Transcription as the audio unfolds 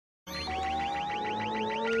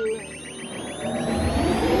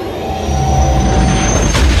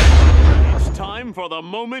the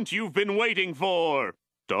moment you've been waiting for.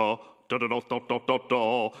 Da, da, da, da, da, da, da,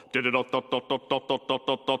 da. Da, da, da, da, da, da, da, da, da,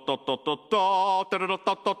 da, da, da, da, da, da. Da, da, da,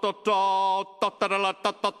 da, da, da, da. Da, da, da,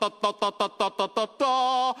 da, da, da, da, da, da, da, da,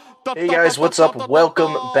 da. Hey guys, what's up?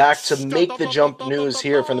 Welcome back to Make the Jump News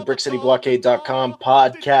here from the BrickCityBlockade.com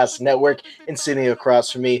podcast network, and sitting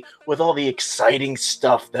across from me with all the exciting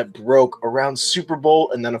stuff that broke around Super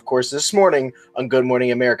Bowl, and then of course this morning on Good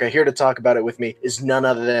Morning America. Here to talk about it with me is none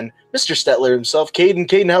other than Mr. Stetler himself, Caden.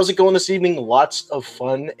 Caden, how's it going this evening? Lots of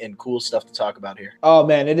fun and cool stuff to talk about here. Oh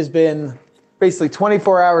man, it has been basically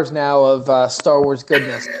 24 hours now of Star Wars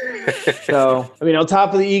goodness. So, I mean, on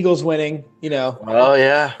top of the Eagles winning, you know. Oh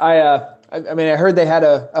yeah. I mean, I heard they had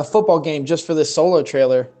a football game just for this Solo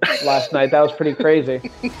trailer last night. That was pretty crazy.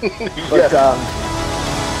 But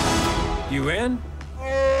You in?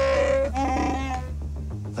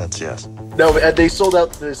 That's yes. No, they sold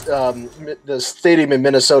out this the stadium in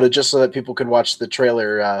Minnesota just so that people could watch the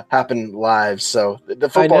trailer happen live. So the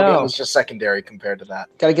football game was just secondary compared to that.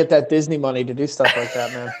 Got to get that Disney money to do stuff like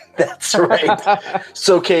that, man. That's right.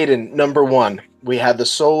 So, Caden, number one, we had the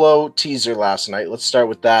Solo teaser last night. Let's start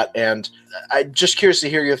with that. And I'm just curious to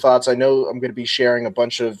hear your thoughts. I know I'm going to be sharing a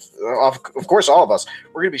bunch of course, all of us,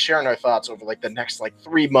 we're going to be sharing our thoughts over like the next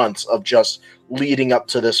 3 months of just leading up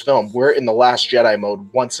to this film. We're in the Last Jedi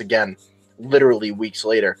mode once again, literally weeks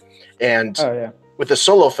later. And with the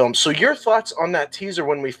Solo film. So your thoughts on that teaser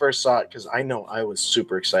when we first saw it? Because I know I was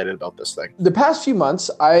super excited about this thing. The past few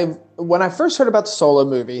months, when I first heard about the Solo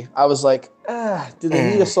movie, I was like, did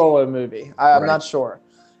they need a Solo movie? I'm not sure.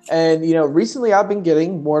 And, you know, recently I've been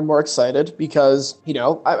getting more and more excited because, you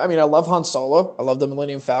know, I mean, I love Han Solo. I love the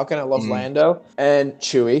Millennium Falcon. I love Lando and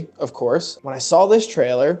Chewie, of course. When I saw this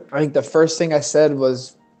trailer, I think the first thing I said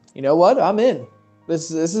was, you know what? I'm in.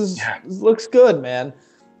 This looks good, man.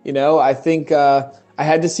 You know, I think I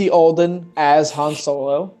had to see Alden as Han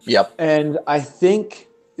Solo. Yep. And I think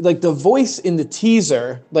the voice in the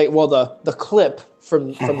teaser, the clip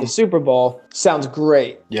from the Super Bowl sounds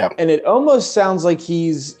great. Yeah. And it almost sounds like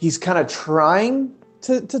he's kind of trying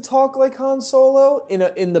to talk like Han Solo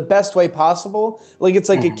in the best way possible. Like it's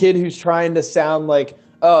like a kid who's trying to sound like,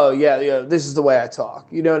 oh yeah, this is the way I talk.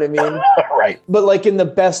 You know what I mean? Right. But like in the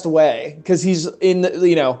best way, because he's in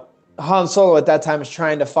Han Solo at that time is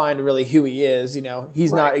trying to find really who he is. You know,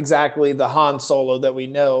 he's not exactly the Han Solo that we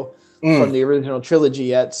know from the original trilogy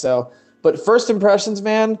yet. So, but first impressions,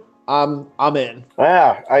 man, I'm in.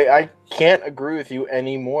 Yeah, I can't agree with you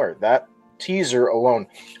anymore. That teaser alone.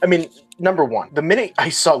 I mean, number one, the minute I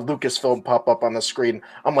saw Lucasfilm pop up on the screen,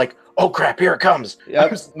 I'm like, oh crap, here it comes.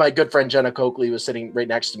 Yep. My good friend Jenna Coakley was sitting right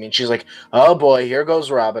next to me, and she's like, oh boy, here goes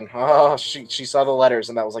Robin. Oh, she saw the letters,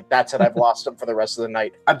 and I was like, that's it, I've lost him for the rest of the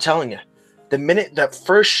night. I'm telling you, the minute that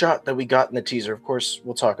first shot that we got in the teaser, of course,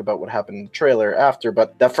 we'll talk about what happened in the trailer after,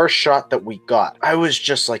 but that first shot that we got, I was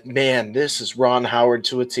just like, man, this is Ron Howard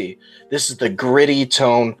to a T. This is the gritty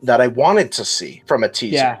tone that I wanted to see from a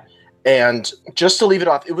teaser. Yeah. And just to leave it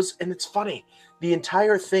off, it's funny. The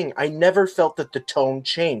entire thing, I never felt that the tone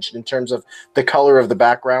changed in terms of the color of the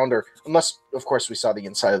background, or unless, of course, we saw the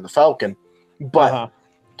inside of the Falcon. But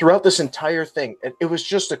throughout this entire thing, it was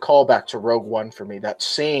just a callback to Rogue One for me. That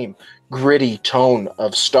same gritty tone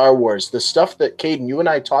of Star Wars, the stuff that Caden, you and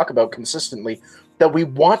I talk about consistently, that we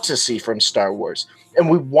want to see from Star Wars, and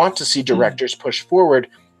we want to see directors push forward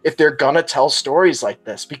if they're gonna tell stories like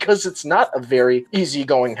this, because it's not a very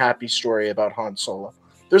easygoing, happy story about Han Solo.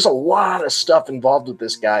 There's a lot of stuff involved with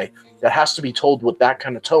this guy that has to be told with that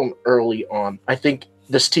kind of tone early on. I think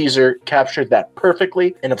this teaser captured that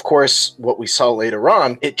perfectly. And of course, what we saw later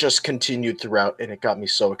on, it just continued throughout, and it got me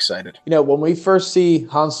so excited. You know, when we first see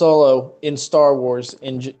Han Solo in Star Wars,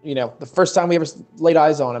 the first time we ever laid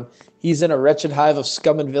eyes on him, he's in a wretched hive of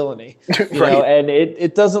scum and villainy. You know, and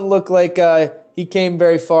it doesn't look like he came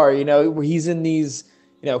very far. You know, he's in these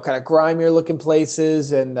kind of grimier looking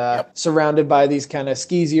places and surrounded by these kind of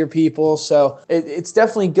skeezier people. So it's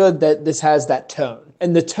definitely good that this has that tone.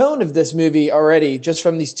 And the tone of this movie already, just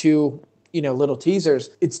from these two, little teasers,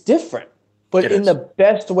 it's different, but in the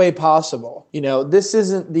best way possible. You know, this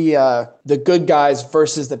isn't the good guys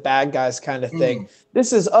versus the bad guys kind of thing.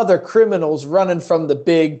 This is other criminals running from the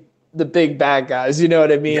big bad guys. You know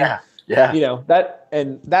what I mean? Yeah. You know,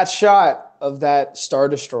 that shot of that Star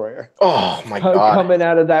Destroyer. Oh my God. Coming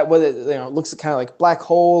out of that, whether it looks kind of like black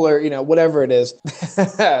hole or whatever it is.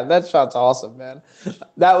 That shot's awesome, man.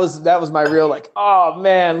 That was my real oh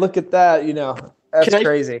man, look at that. That's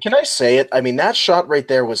crazy. Can I say it? I mean, that shot right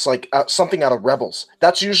there was like something out of Rebels.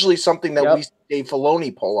 That's usually something that we see Dave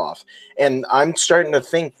Filoni pull off. And I'm starting to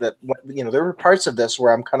think that there were parts of this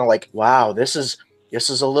where I'm kind of like, wow, this is This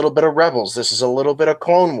is a little bit of Rebels. This is a little bit of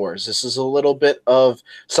Clone Wars. This is a little bit of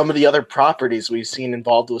some of the other properties we've seen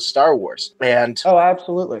involved with Star Wars. And oh,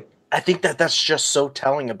 absolutely. I think that that's just so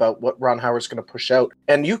telling about what Ron Howard's going to push out.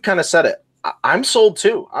 And you kind of said it. I'm sold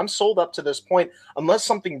too. I'm sold up to this point, unless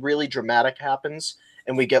something really dramatic happens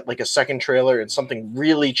and we get like a second trailer and something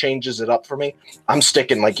really changes it up for me. I'm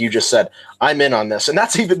sticking, like you just said. I'm in on this. And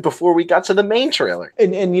that's even before we got to the main trailer.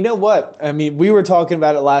 And you know what? I mean, we were talking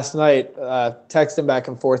about it last night, texting back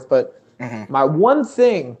and forth, but my one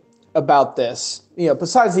thing about this,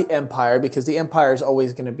 besides the Empire, because the Empire is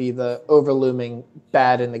always going to be the overlooming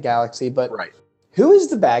bad in the galaxy, but who is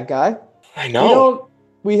the bad guy? I know.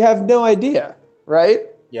 We have no idea, right?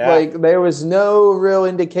 Yeah. Like, there was no real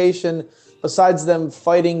indication besides them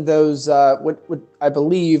fighting those, what I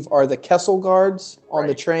believe are the Kessel guards on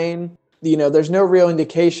the train. There's no real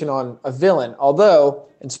indication on a villain. Although,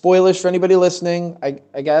 and spoilers for anybody listening,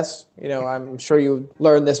 I guess, I'm sure you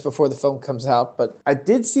learned this before the film comes out, but I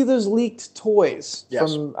did see those leaked toys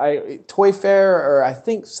from Toy Fair, or I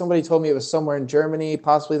think somebody told me it was somewhere in Germany.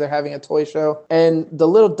 Possibly they're having a toy show. And the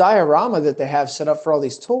little diorama that they have set up for all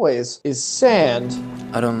these toys is sand.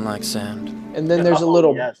 I don't like sand. And then there's a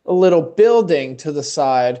little building to the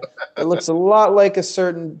side that looks a lot like a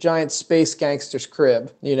certain giant space gangster's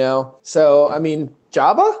crib, So, I mean,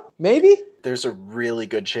 Jabba, maybe? There's a really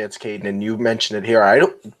good chance, Caden, and you mentioned it here. I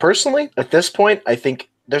don't personally, at this point, I think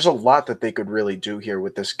there's a lot that they could really do here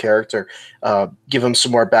with this character. Give him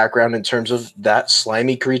some more background in terms of that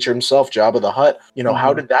slimy creature himself, Jabba the Hutt.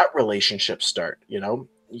 How did that relationship start?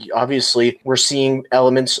 Obviously, we're seeing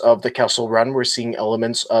elements of the Kessel Run. We're seeing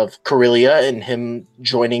elements of Corellia and him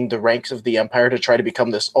joining the ranks of the Empire to try to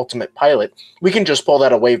become this ultimate pilot. We can just pull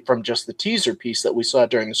that away from just the teaser piece that we saw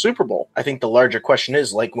during the Super Bowl. I think the larger question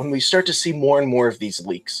is, like, when we start to see more and more of these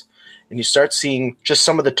leaks, and you start seeing just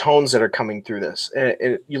some of the tones that are coming through this,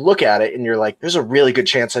 and you look at it and you're like, there's a really good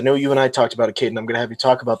chance. I know you and I talked about it, Caden. I'm going to have you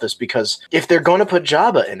talk about this, because if they're going to put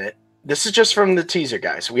Jabba in it, this is just from the teaser,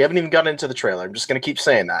 guys. We haven't even gotten into the trailer. I'm just going to keep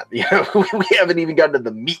saying that. We haven't even gotten to the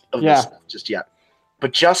meat of this just yet.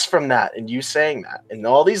 But just from that, and you saying that, and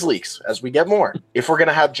all these leaks, as we get more, if we're going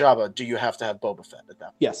to have Jabba, do you have to have Boba Fett at that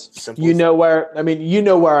point? Yes. You know where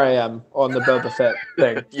I am on the Boba Fett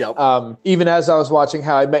thing. Yep. Even as I was watching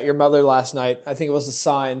How I Met Your Mother last night, I think it was a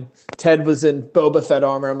sign. Ted was in Boba Fett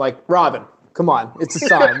armor. I'm like, Robin, come on. It's a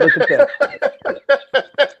sign. Look at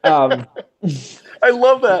this. I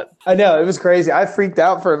love that. I know. It was crazy. I freaked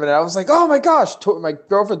out for a minute. I was like, oh my gosh. My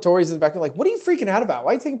girlfriend Tori's in the back. I'm like, what are you freaking out about?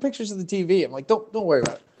 Why are you taking pictures of the TV? I'm like, don't worry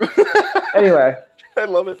about it. Anyway. I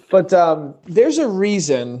love it. But there's a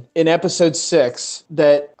reason in episode 6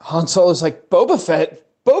 that Han Solo's like, Boba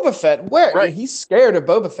Fett, where? Right. He's scared of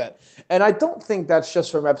Boba Fett. And I don't think that's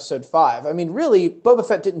just from episode 5. I mean, really, Boba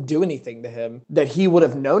Fett didn't do anything to him that he would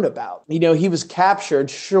have known about. He was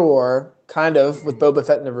captured, sure, kind of, with Boba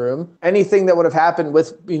Fett in the room. Anything that would have happened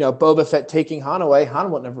with, Boba Fett taking Han away,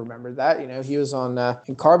 Han wouldn't have remembered that. He was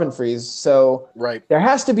in Carbon Freeze. So there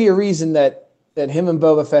has to be a reason that him and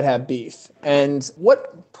Boba Fett have beef. And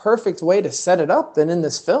what perfect way to set it up than in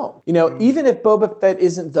this film? Even if Boba Fett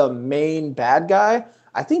isn't the main bad guy,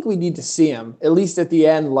 I think we need to see him, at least at the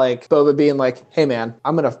end, like Boba being like, hey, man,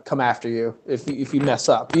 I'm going to come after you if you mess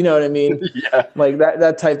up. You know what I mean? Yeah. Like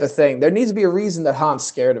that type of thing. There needs to be a reason that Han's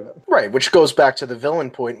scared of him. Right, which goes back to the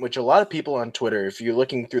villain point, which a lot of people on Twitter, if you're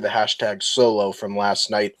looking through the hashtag Solo from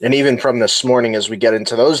last night, and even from this morning as we get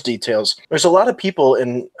into those details, there's a lot of people,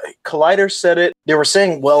 and Collider said it, they were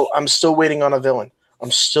saying, well, I'm still waiting on a villain. I'm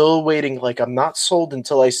still waiting. Like, I'm not sold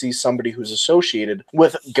until I see somebody who's associated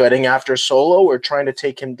with getting after Solo or trying to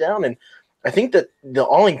take him down. And I think that the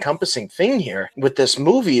all-encompassing thing here with this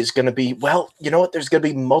movie is going to be, well, you know what? There's going to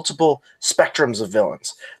be multiple spectrums of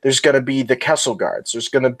villains. There's going to be the Kessel Guards. There's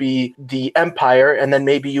going to be the Empire. And then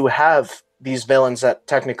maybe you have these villains that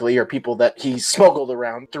technically are people that he smuggled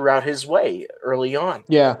around throughout his way early on.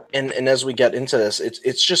 Yeah. And as we get into this,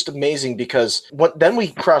 it's just amazing because then we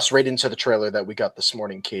cross right into the trailer that we got this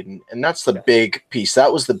morning, Caden. And that's the big piece.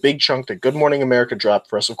 That was the big chunk that Good Morning America dropped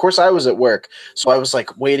for us. Of course, I was at work, so I was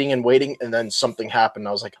like waiting, and then something happened.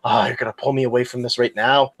 I was like, oh, you're going to pull me away from this right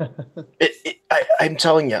now? I'm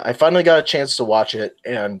telling you, I finally got a chance to watch it.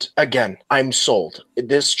 And again, I'm sold.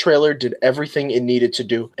 This trailer did everything it needed to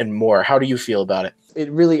do and more. How do you feel about it? It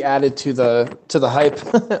really added to the hype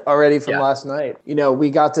already from last night. We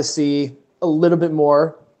got to see a little bit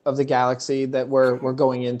more of the galaxy that we're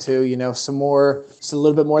going into. You know, just a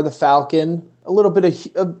little bit more of the Falcon, a little bit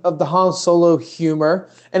of the Han Solo humor.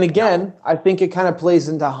 And again, I think it kind of plays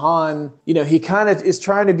into Han. You know, he kind of is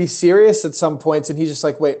trying to be serious at some points, and he's just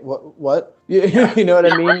like, wait, what? You know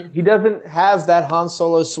what I mean? Right. He doesn't have that Han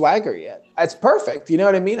Solo swagger yet. It's perfect. You know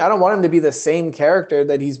what I mean? I don't want him to be the same character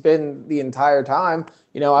that he's been the entire time.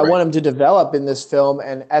 You know, I want him to develop in this film.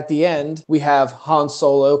 And at the end, we have Han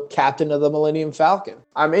Solo, Captain of the Millennium Falcon.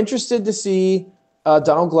 I'm interested to see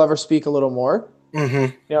Donald Glover speak a little more,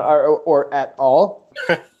 you know, or at all.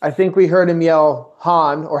 I think we heard him yell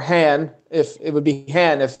Han or Han, if it would be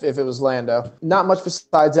Han if it was Lando. Not much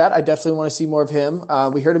besides that. I definitely want to see more of him.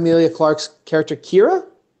 We heard Emilia Clarke's character, Kira.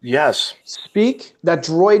 Yes. Speak. That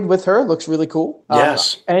droid with her looks really cool.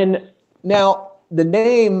 Yes. And now the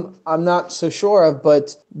name I'm not so sure of,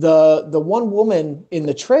 but the one woman in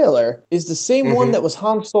the trailer is the same one that was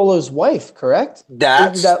Han Solo's wife, correct?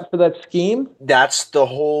 That's that for that scheme. That's the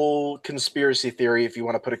whole conspiracy theory. If you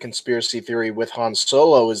want to put a conspiracy theory with Han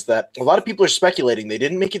Solo, is that a lot of people are speculating. They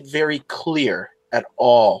didn't make it very clear at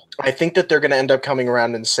all. I think that they're going to end up coming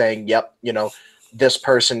around and saying, "Yep, you know, this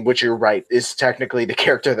person," which you're right, is technically the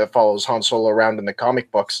character that follows Han Solo around in the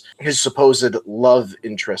comic books, his supposed love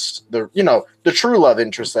interest, the true love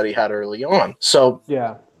interest that he had early on. So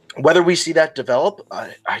yeah, whether we see that develop,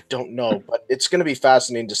 I don't know, but it's going to be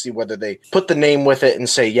fascinating to see whether they put the name with it and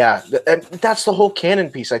say, yeah, and that's the whole canon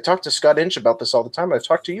piece. I talk to Scott Inch about this all the time. I've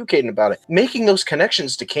talked to you, Caden, about it. Making those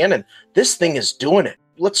connections to canon, this thing is doing it.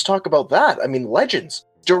 Let's talk about that. I mean, Legends.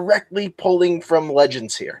 Directly pulling from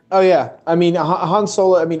Legends here. Oh, yeah. I mean, Han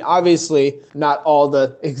Solo, I mean, obviously not all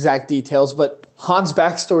the exact details, but Han's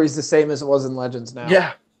backstory is the same as it was in Legends now.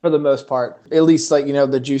 Yeah. For the most part. At least, like, you know,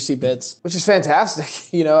 the juicy bits, which is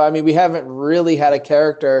fantastic. You know, I mean, we haven't really had a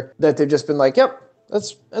character that they've just been like, yep,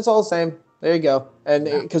 that's all the same. There you go. And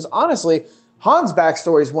because honestly, Han's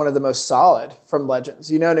backstory is one of the most solid from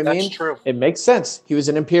Legends. You know what I mean? That's true. It makes sense. He was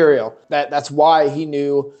an Imperial. That's why he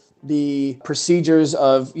knew the procedures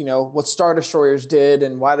of, you know, what Star Destroyers did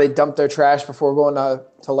and why they dumped their trash before going to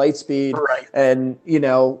Lightspeed. Right. And, you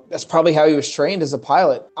know, that's probably how he was trained as a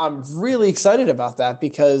pilot. I'm really excited about that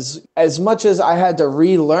because as much as I had to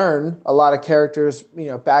relearn a lot of characters, you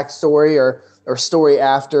know, backstory or story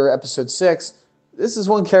after episode 6, this is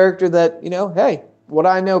one character that, you know, hey, what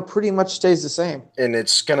I know pretty much stays the same. And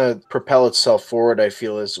it's going to propel itself forward, I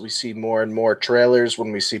feel, as we see more and more trailers,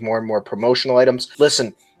 when we see more and more promotional items.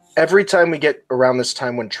 Listen, every time we get around this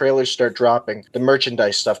time when trailers start dropping, the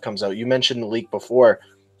merchandise stuff comes out. You mentioned the leak before,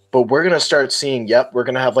 but we're going to start seeing, we're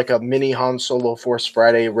going to have like a mini Han Solo Force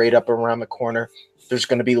Friday right up around the corner. There's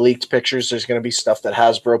going to be leaked pictures. There's going to be stuff that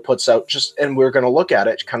Hasbro puts out, and we're going to look at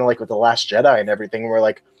it kind of like with The Last Jedi and everything. And we're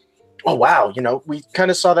like, oh, wow, you know, we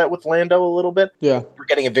kind of saw that with Lando a little bit. Yeah. We're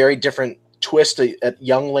getting a very different twist at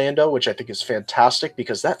young Lando, which I think is fantastic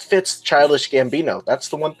because that fits Childish Gambino. That's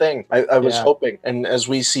the one thing I was hoping. And as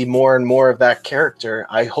we see more and more of that character,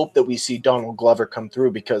 I hope that we see Donald Glover come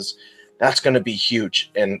through because that's going to be huge.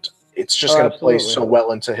 And it's just going to play so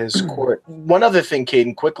well into his court. One other thing,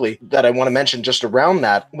 Caden, quickly, that I want to mention just around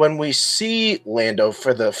that, when we see Lando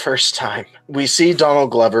for the first time, we see Donald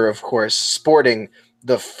Glover, of course, sporting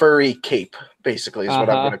the furry cape, basically, is what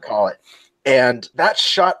I'm going to call it. And that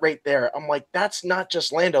shot right there, I'm like, that's not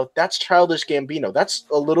just Lando, that's Childish Gambino. That's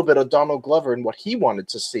a little bit of Donald Glover and what he wanted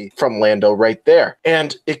to see from Lando right there.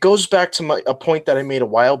 And it goes back to a point that I made a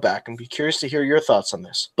while back, and be curious to hear your thoughts on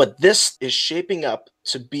this. But this is shaping up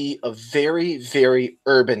to be a very, very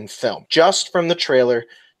urban film, just from the trailer,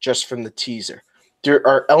 just from the teaser. There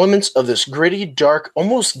are elements of this gritty, dark,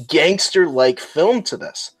 almost gangster-like film to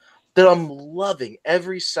this that I'm loving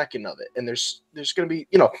every second of it. And there's going to be,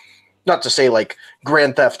 you know, not to say like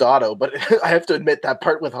Grand Theft Auto, but I have to admit that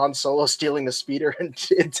part with Han Solo stealing the speeder and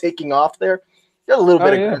taking off there, got a little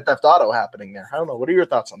bit of Grand Theft Auto happening there. I don't know. What are your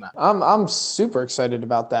thoughts on that? I'm super excited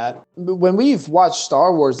about that. When we've watched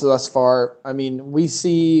Star Wars thus far, I mean, we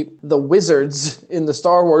see the wizards in the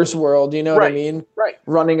Star Wars world, you know what I mean? Right.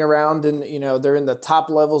 Running around and, you know, they're in the top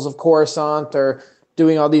levels of Coruscant or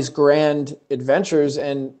doing all these grand adventures.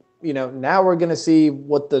 And, you know, now we're going to see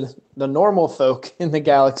what the normal folk in the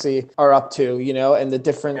galaxy are up to, you know, and the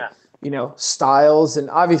different, you know, styles.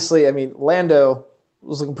 And obviously, I mean, Lando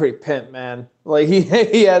was looking pretty pimp, man. Like he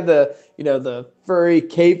had the, you know, the furry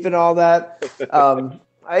cape and all that.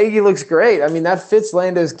 I think he looks great. I mean, that fits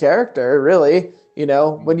Lando's character, really. You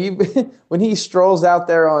know, when he strolls out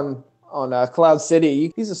there on Cloud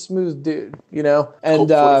City, he's a smooth dude, you know. And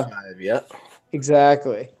Colt 45,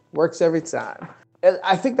 exactly, works every time.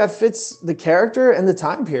 I think that fits the character and the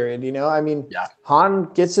time period. I mean, Yeah.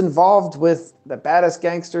 Han gets involved with the baddest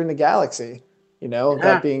gangster in the galaxy. Yeah.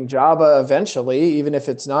 That being Jabba eventually, even if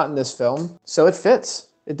it's not in this film. So it fits.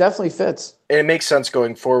 It definitely fits. And it makes sense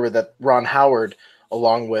going forward that Ron Howard,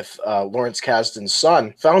 along with Lawrence Kasdan's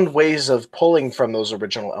son, found ways of pulling from those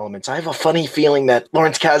original elements. I have a funny feeling that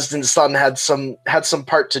Lawrence Kasdan's son had some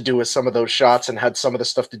part to do with some of those shots and had some of the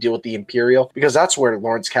stuff to deal with the Imperial, because that's where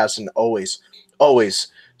Lawrence Kasdan always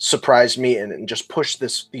surprised me and just pushed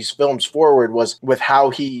these films forward, was with how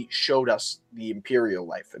he showed us the Imperial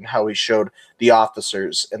life and how he showed the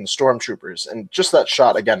officers and the stormtroopers. And just that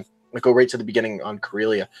shot, again, we go right to the beginning on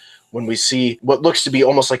Corellia, when we see what looks to be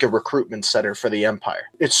almost like a recruitment center for the Empire.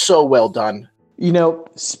 It's so well done.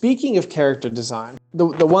 Speaking of character design, the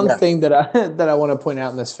one thing that I want to point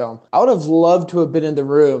out in this film, I would have loved to have been in the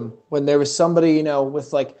room when there was somebody,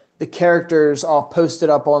 with like the characters all posted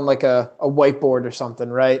up on like a whiteboard or something,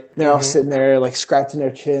 right? They're all sitting there like scratching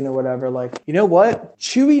their chin or whatever. Like, you know what?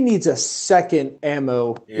 Chewie needs a second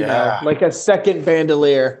ammo, like a second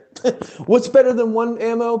bandolier. What's better than one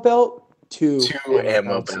ammo belt? Two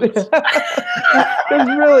ammo belts. There's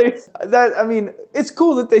really that. I mean, it's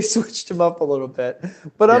cool that they switched him up a little bit,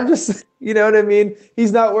 but I'm just, you know what I mean?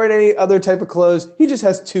 He's not wearing any other type of clothes. He just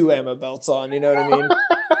has 2 ammo belts on. You know what I mean?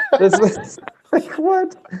 That's like,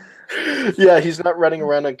 what? Yeah, he's not running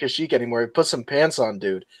around on Kashyyyk anymore. He put some pants on,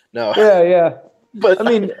 dude. No. Yeah. But I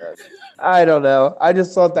mean, I don't know. I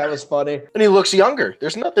just thought that was funny. And he looks younger.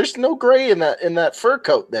 There's no gray in that fur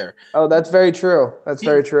coat there. Oh, that's very true.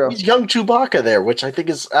 Very true. He's young Chewbacca there, which I think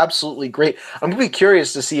is absolutely great. I'm going to be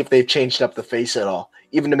curious to see if they've changed up the face at all,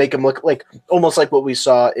 even to make him look like almost like what we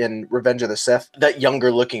saw in Revenge of the Sith, that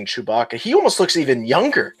younger looking Chewbacca. He almost looks even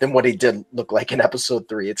younger than what he did look like in Episode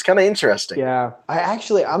 3. It's kind of interesting. Yeah.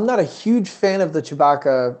 I'm not a huge fan of the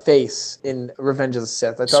Chewbacca face in Revenge of the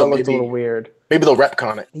Sith. I thought it looked a little weird. Maybe they'll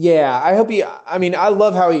retcon it. Yeah, I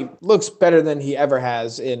love how he looks better than he ever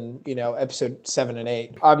has in, episode 7 and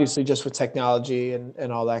 8. Obviously just with technology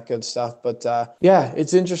and all that good stuff. But yeah,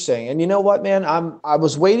 it's interesting. And you know what, man? I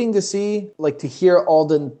was waiting to hear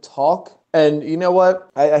Alden talk. And you know what?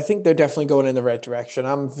 I think they're definitely going in the right direction.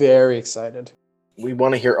 I'm very excited. We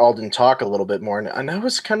want to hear Alden talk a little bit more. And I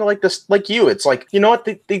was kind of like this, like you. It's like, you know what?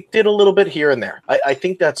 They did a little bit here and there. I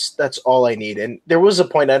think that's all I need. And there was a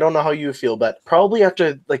point, I don't know how you feel, but probably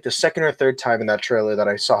after like the second or third time in that trailer that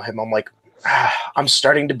I saw him, I'm like, I'm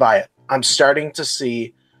starting to buy it. I'm starting to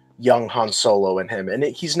see young Han Solo in him. And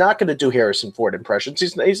he's not going to do Harrison Ford impressions.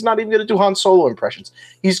 He's not even going to do Han Solo impressions.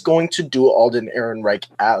 He's going to do Alden Ehrenreich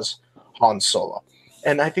as Han Solo.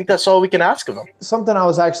 And I think that's all we can ask of him. Something I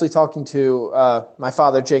was actually talking to my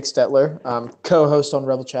father, Jake Stetler, co-host on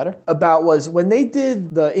Rebel Chatter, about was when they did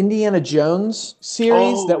the Indiana Jones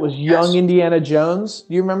series that was young Indiana Jones.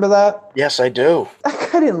 Do you remember that? Yes, I do. That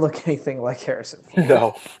guy didn't look anything like Harrison Ford.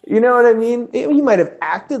 No. You know what I mean? He might have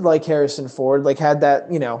acted like Harrison Ford, like had that,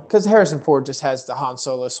 because Harrison Ford just has the Han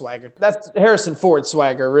Solo swagger. That's Harrison Ford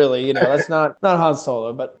swagger, really. That's not Han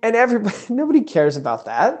Solo. And nobody cares about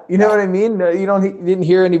that. You know what I mean? You didn't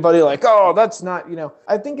hear anybody like, oh, that's not,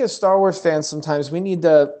 I think as Star Wars fans, sometimes we need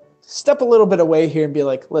to step a little bit away here and be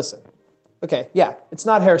like, listen, okay, yeah, it's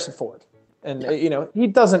not Harrison Ford. And, he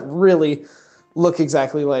doesn't really look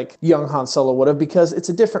exactly like young Han Solo would have, because it's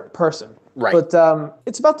a different person. Right. But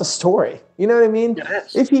it's about the story. You know what I mean?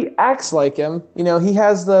 Yes. If he acts like him, he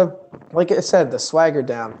has like I said, the swagger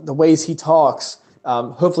down, the ways he talks,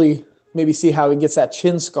 hopefully maybe see how he gets that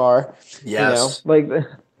chin scar. Yes.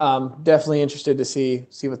 Definitely interested to see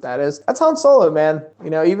what that is. That's Han Solo, man.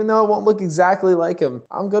 Even though it won't look exactly like him,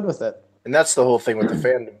 I'm good with it. And that's the whole thing with the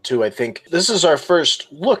fandom too. I think this is our first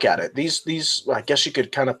look at it. These I guess you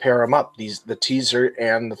could kind of pair them up. The teaser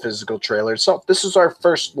and the physical trailer. So this is our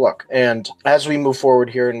first look. And as we move forward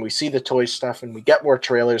here and we see the toy stuff and we get more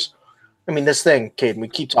trailers, I mean, this thing, Caden, we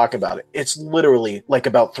keep talking about it. It's literally like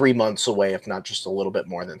about 3 months away, if not just a little bit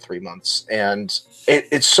more than 3 months. And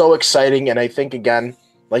it's so exciting. And I think, again,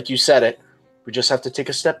 like you said it, we just have to take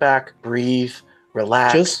a step back, breathe,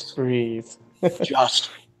 relax. Just breathe.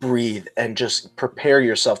 Just breathe and just prepare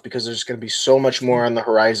yourself, because there's going to be so much more on the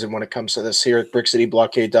horizon when it comes to this here at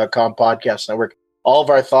BrickCityBlockade.com podcast network. All of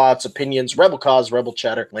our thoughts, opinions, Rebel Cause, Rebel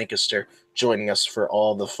Chatter, Lancaster joining us for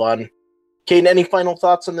all the fun. Caden, any final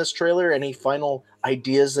thoughts on this trailer? Any final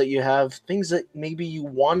ideas that you have? Things that maybe you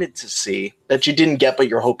wanted to see that you didn't get but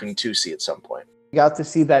you're hoping to see at some point? Got to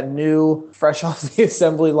see that new, fresh off the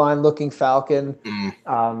assembly line looking Falcon.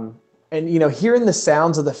 And, hearing the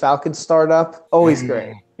sounds of the Falcon startup, always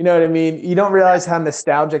great. You know what I mean? You don't realize how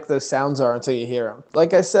nostalgic those sounds are until you hear them.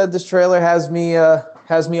 Like I said, this trailer has me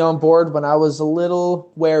has me on board when I was a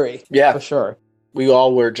little wary. Yeah. For sure. We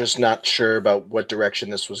all were just not sure about what direction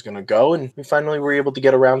this was going to go, and we finally were able to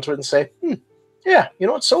get around to it and say, yeah, you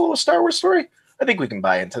know what, Solo, a Star Wars story? I think we can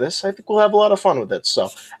buy into this. I think we'll have a lot of fun with it. So,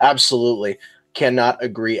 absolutely, cannot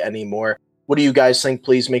agree anymore. What do you guys think?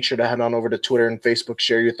 Please make sure to head on over to Twitter and Facebook,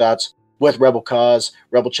 share your thoughts with Rebel Cause,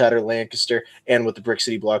 Rebel Chatter Lancaster, and with the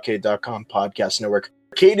BrickCityBlockade.com podcast network.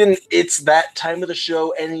 Caden, it's that time of the show.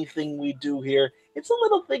 Anything we do here, it's a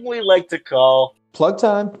little thing we like to call plug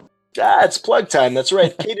time. It's plug time. That's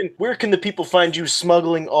right. Caden, where can the people find you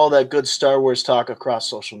smuggling all that good Star Wars talk across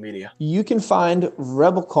social media? You can find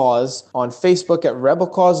Rebel Cause on Facebook at Rebel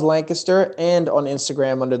Cause Lancaster and on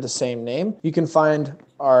Instagram under the same name. You can find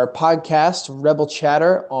our podcast, Rebel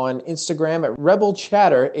Chatter, on Instagram at Rebel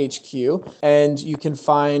Chatter HQ. And you can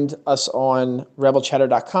find us on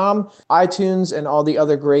rebelchatter.com, iTunes, and all the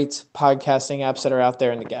other great podcasting apps that are out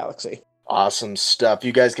there in the galaxy. Awesome stuff.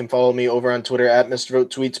 You guys can follow me over on Twitter at Mr.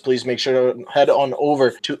 Vote Tweets. Please make sure to head on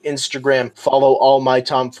over to Instagram. Follow all my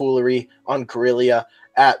tomfoolery on Corellia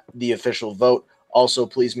at The Official Vote. Also,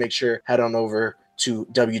 please make sure head on over to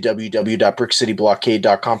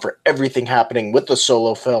www.brickcityblockade.com for everything happening with the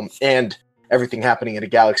Solo film and everything happening in a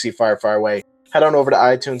galaxy far, far away. Head on over to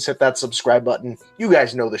iTunes, hit that subscribe button. You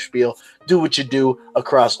guys know the spiel. Do what you do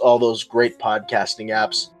across all those great podcasting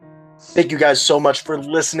apps. Thank you guys so much for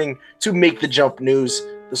listening to Make the Jump News,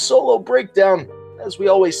 the Solo breakdown. As we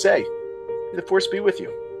always say, may the Force be with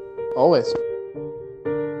you. Always.